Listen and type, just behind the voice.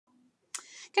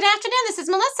Good afternoon. This is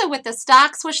Melissa with the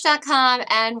StockSwoosh.com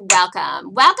and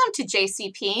welcome. Welcome to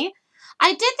JCP.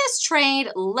 I did this trade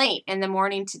late in the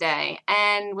morning today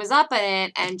and was up in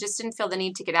it and just didn't feel the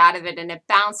need to get out of it, and it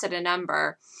bounced at a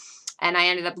number and I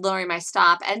ended up lowering my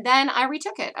stop, and then I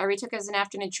retook it. I retook it as an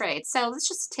afternoon trade. So let's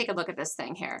just take a look at this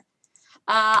thing here.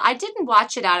 I didn't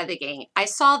watch it out of the gate. I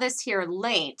saw this here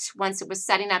late once it was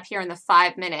setting up here in the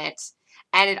 5-minute.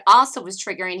 And it also was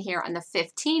triggering here on the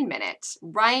 15-minute,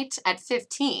 right at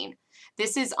 15.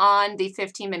 This is on the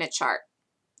 15-minute chart.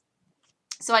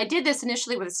 So I did this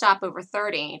initially with a stop over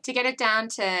 30 to get it down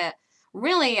to,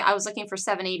 really, I was looking for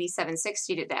 780,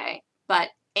 760 today.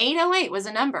 But 808 was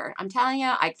a number. I'm telling you,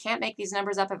 I can't make these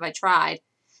numbers up if I tried.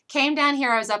 Came down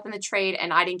here, I was up in the trade,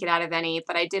 and I didn't get out of any,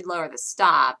 but I did lower the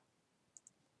stop.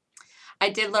 I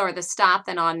did lower the stop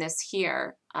then on this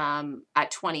here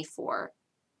at 24.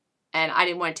 And I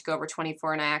didn't want it to go over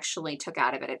 24, and I actually took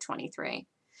out of it at 23.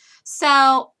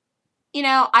 So, you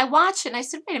know, I watched it, and I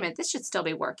said, wait a minute, this should still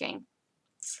be working.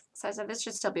 So I said, this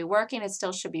should still be working. It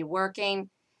still should be working.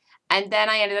 And then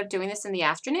I ended up doing this in the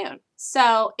afternoon.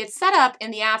 So it's set up in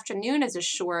the afternoon as a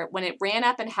short when it ran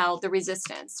up and held the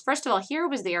resistance. First of all, here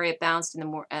was the area it bounced in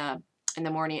the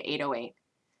morning at 808. It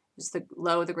was the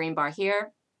low of the green bar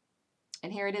here.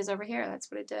 And here it is over here.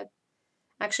 That's what it did.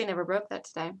 Actually never broke that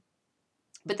today.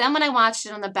 But then when I watched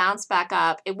it on the bounce back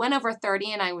up, it went over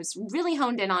 30, and I was really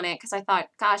honed in on it because I thought,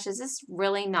 gosh, is this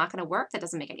really not going to work? That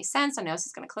doesn't make any sense. I know this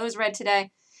is going to close red today.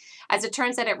 As it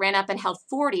turns out, it ran up and held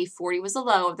 40. 40 was the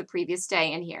low of the previous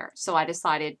day in here. So I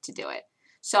decided to do it.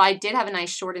 So I did have a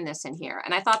nice short in this in here.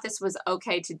 And I thought this was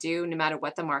okay to do no matter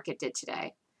what the market did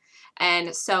today.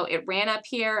 And so it ran up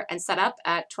here and set up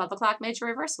at 12 o'clock major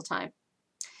reversal time.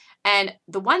 And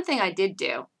the one thing I did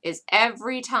do is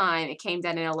every time it came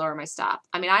down, and lower my stop.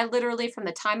 I mean, I literally, from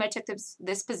the time I took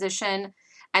this position,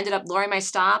 ended up lowering my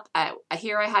stop.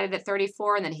 Here I had it at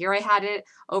 34, and then here I had it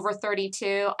over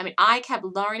 32. I mean, I kept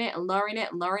lowering it and lowering it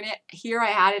and lowering it. Here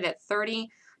I had it at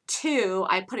 32.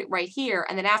 I put it right here,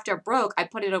 and then after it broke, I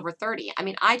put it over 30. I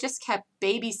mean, I just kept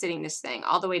babysitting this thing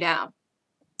all the way down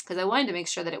because I wanted to make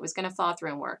sure that it was going to fall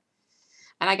through and work.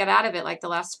 And I got out of it like the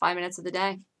last 5 minutes of the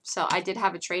day. So I did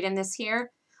have a trade in this here.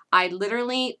 I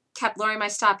literally kept lowering my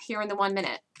stop here in the 1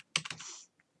 minute.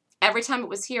 Every time it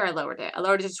was here, I lowered it. I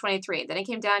lowered it to 23. Then it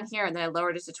came down here, and then I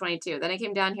lowered it to 22. Then it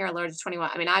came down here, I lowered it to 21.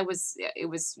 I mean, it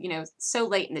was, you know, so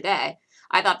late in the day.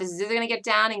 I thought this is either going to get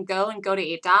down and go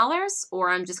to $8, or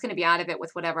I'm just going to be out of it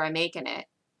with whatever I make in it.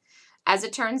 As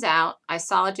it turns out, I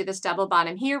saw it do this double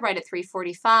bottom here right at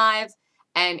 345.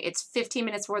 And it's 15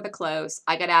 minutes worth of close.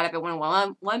 I got out of it when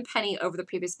one penny over the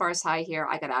previous bar's high here.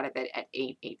 I got out of it at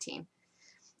 8.18.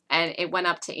 And it went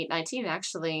up to 8.19 and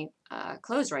actually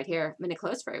closed right here. I mean, it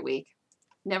closed very weak.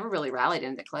 Never really rallied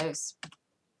into close.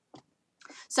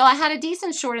 So I had a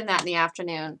decent short in that in the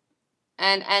afternoon.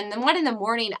 And the one in the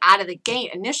morning out of the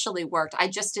gate initially worked. I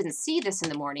just didn't see this in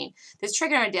the morning. This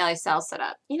triggered on a daily sell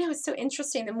setup. You know, it's so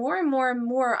interesting. The more and more and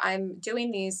more I'm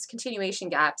doing these continuation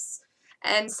gaps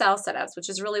and sell setups, which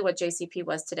is really what JCP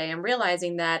was today, I'm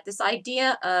realizing that this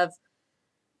idea of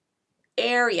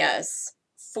areas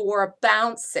for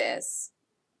bounces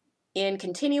in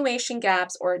continuation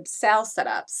gaps or sell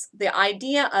setups, the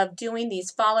idea of doing these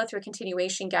follow-through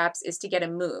continuation gaps is to get a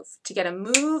move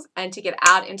and to get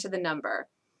out into the number.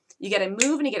 You get a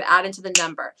move and you get out into the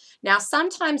number. Now,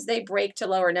 sometimes they break to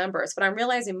lower numbers, but I'm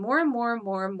realizing more and more and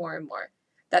more and more and more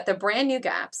that the brand new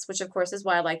gaps, which of course is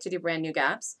why I like to do brand new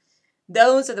gaps,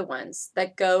 those are the ones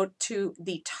that go to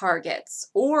the targets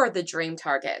or the dream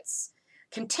targets.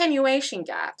 Continuation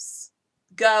gaps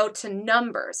go to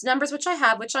numbers which I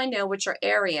have, which I know, which are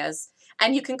areas,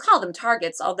 and you can call them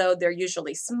targets, although they're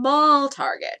usually small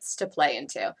targets to play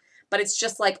into. But it's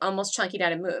just like almost chunking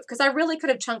out a move, because I really could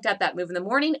have chunked out that move in the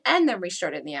morning and then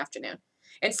restarted in the afternoon.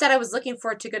 Instead, I was looking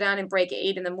for it to go down and break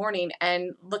 8 in the morning,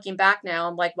 and looking back now,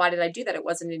 I'm like, why did I do that? It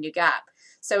wasn't a new gap.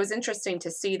 So it was interesting to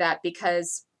see that,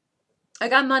 because I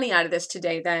got money out of this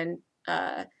today then,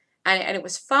 and it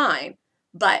was fine,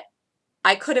 but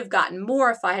I could have gotten more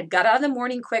if I had got out in the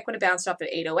morning quick when it bounced up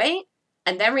at 808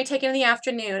 and then retaken in the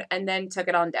afternoon and then took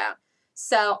it on down.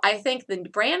 So I think the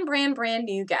brand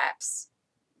new gaps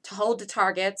to hold to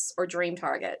targets or dream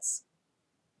targets,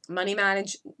 money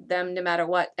manage them no matter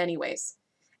what anyways.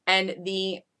 And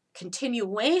the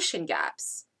continuation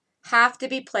gaps have to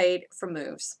be played for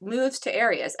moves to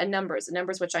areas and numbers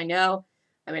which I know.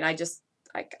 I mean, I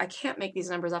can't make these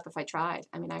numbers up if I tried.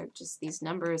 I mean, these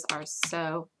numbers are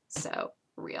so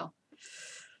real.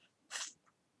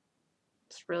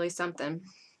 It's really something.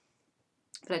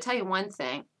 But I tell you one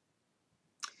thing,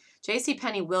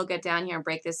 JCPenney will get down here and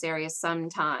break this area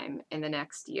sometime in the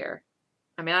next year.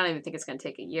 I mean, I don't even think it's going to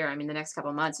take a year. I mean, the next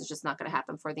couple of months is just not going to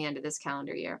happen before the end of this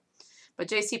calendar year. But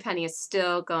JCPenney is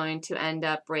still going to end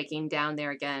up breaking down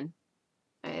there again.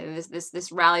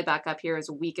 This rally back up here is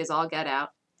weak as all get out.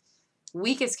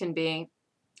 Weak as can be.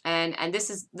 And this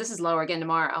is lower again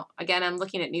tomorrow. Again, I'm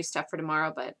looking at new stuff for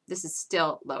tomorrow, but this is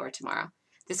still lower tomorrow.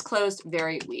 This closed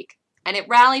very weak. And it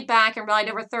rallied back and rallied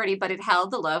over 30, but it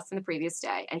held the low from the previous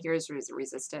day. And here's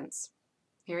resistance.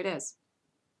 Here it is.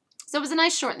 So it was a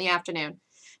nice short in the afternoon.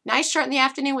 Nice short in the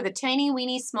afternoon with a tiny,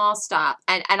 weeny, small stop.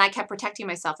 And I kept protecting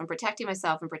myself and protecting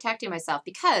myself and protecting myself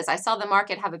because I saw the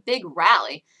market have a big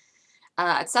rally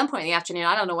at some point in the afternoon.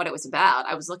 I don't know what it was about.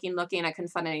 I was looking. I couldn't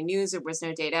find any news. There was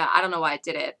no data. I don't know why it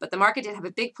did it. But the market did have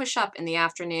a big push up in the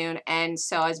afternoon. And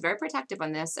so I was very protective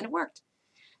on this, and it worked.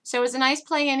 So it was a nice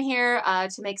play in here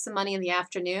to make some money in the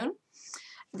afternoon.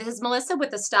 This is Melissa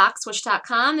with the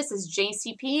StockSwoosh.com. This is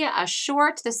JCP, a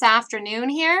short this afternoon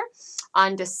here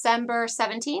on December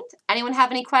 17th. Anyone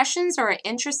have any questions or are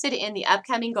interested in the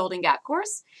upcoming Golden Gap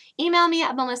course? Email me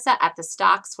at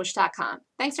melissa@thestockswoosh.com.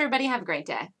 Thanks, everybody. Have a great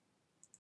day.